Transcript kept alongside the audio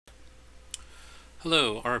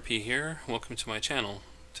Hello, RP here. Welcome to my channel.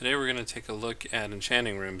 Today we're going to take a look at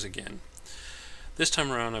enchanting rooms again. This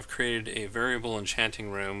time around I've created a variable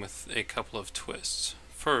enchanting room with a couple of twists.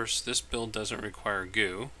 First, this build doesn't require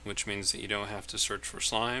goo, which means that you don't have to search for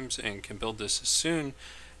slimes and can build this as soon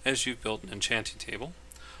as you've built an enchanting table.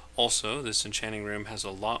 Also, this enchanting room has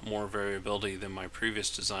a lot more variability than my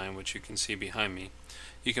previous design, which you can see behind me.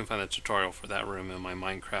 You can find the tutorial for that room in my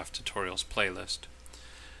Minecraft tutorials playlist.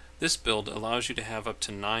 This build allows you to have up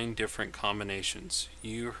to 9 different combinations.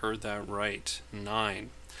 You heard that right,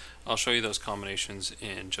 9. I'll show you those combinations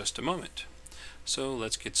in just a moment. So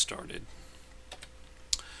let's get started.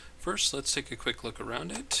 First, let's take a quick look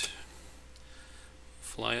around it.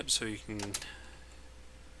 Fly up so you can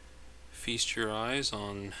feast your eyes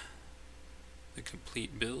on the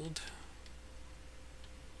complete build.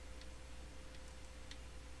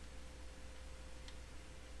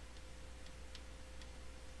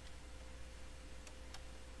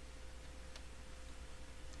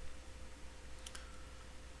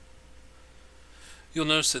 You'll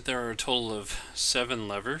notice that there are a total of 7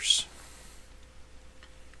 levers.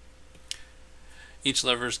 Each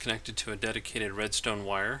lever is connected to a dedicated redstone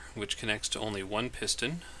wire, which connects to only one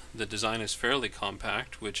piston. The design is fairly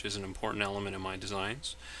compact, which is an important element in my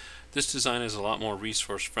designs. This design is a lot more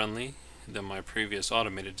resource friendly than my previous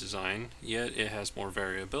automated design, yet it has more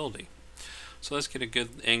variability. So let's get a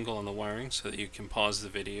good angle on the wiring so that you can pause the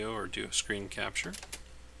video or do a screen capture.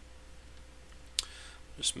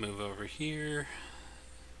 Just move over here.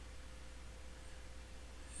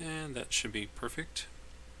 And that should be perfect.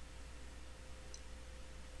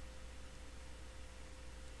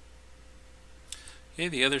 Okay,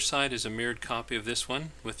 the other side is a mirrored copy of this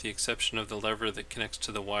one, with the exception of the lever that connects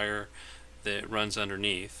to the wire that runs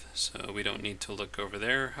underneath. So we don't need to look over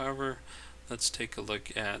there. However, let's take a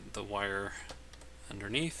look at the wire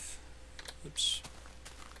underneath. Oops.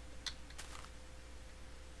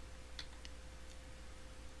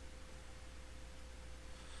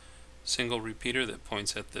 Single repeater that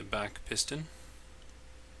points at the back piston.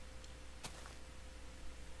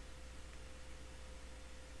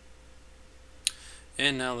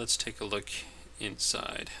 And now let's take a look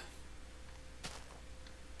inside.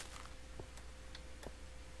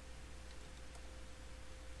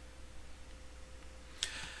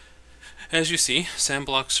 As you see, sand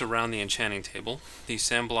blocks surround the enchanting table. These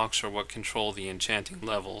sand blocks are what control the enchanting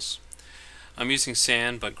levels. I'm using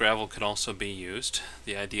sand, but gravel could also be used.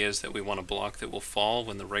 The idea is that we want a block that will fall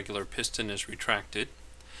when the regular piston is retracted.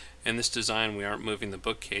 In this design, we aren't moving the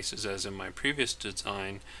bookcases as in my previous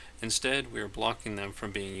design. Instead, we are blocking them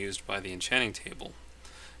from being used by the enchanting table.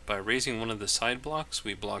 By raising one of the side blocks,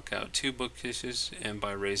 we block out 2 bookcases, and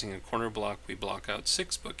by raising a corner block, we block out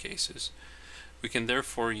 6 bookcases. We can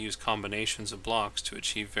therefore use combinations of blocks to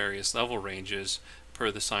achieve various level ranges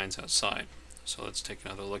per the signs outside. So let's take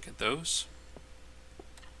another look at those.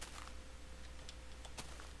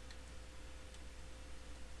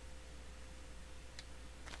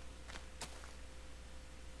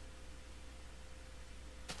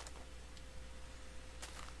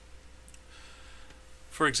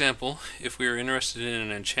 For example, if we are interested in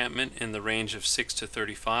an enchantment in the range of 6 to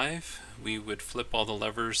 35, we would flip all the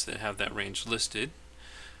levers that have that range listed.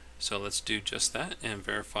 So let's do just that and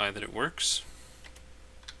verify that it works.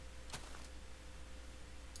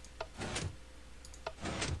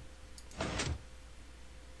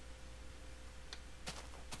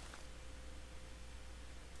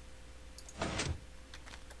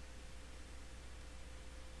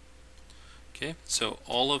 Okay, so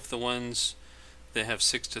all of the ones that have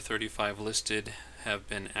 6 to 35 listed have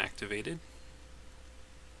been activated.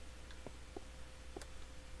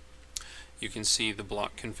 You can see the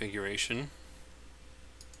block configuration.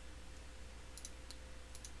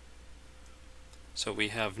 So we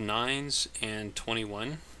have 9s and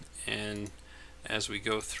 21, and as we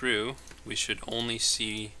go through, we should only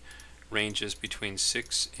see ranges between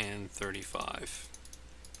 6 and 35.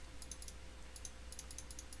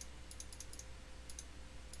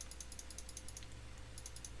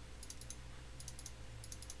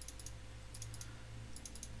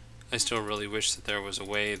 I still really wish that there was a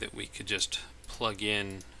way that we could just plug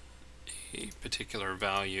in a particular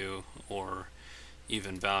value or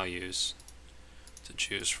even values to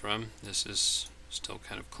choose from. This is still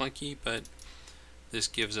kind of clunky, but this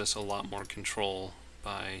gives us a lot more control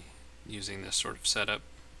by using this sort of setup.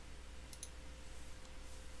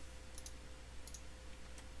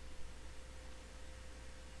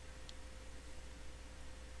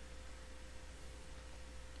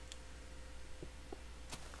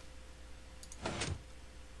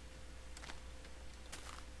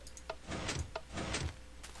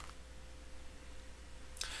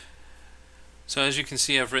 So as you can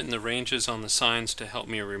see, I've written the ranges on the signs to help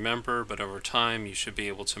me remember, but over time you should be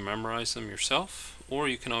able to memorize them yourself, or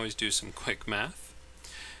you can always do some quick math.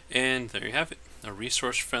 And there you have it, a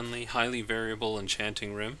resource-friendly, highly variable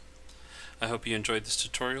enchanting room. I hope you enjoyed this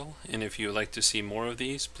tutorial, and if you would like to see more of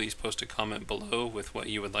these, please post a comment below with what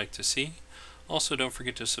you would like to see. Also, don't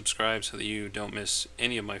forget to subscribe so that you don't miss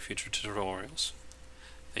any of my future tutorials.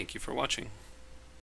 Thank you for watching.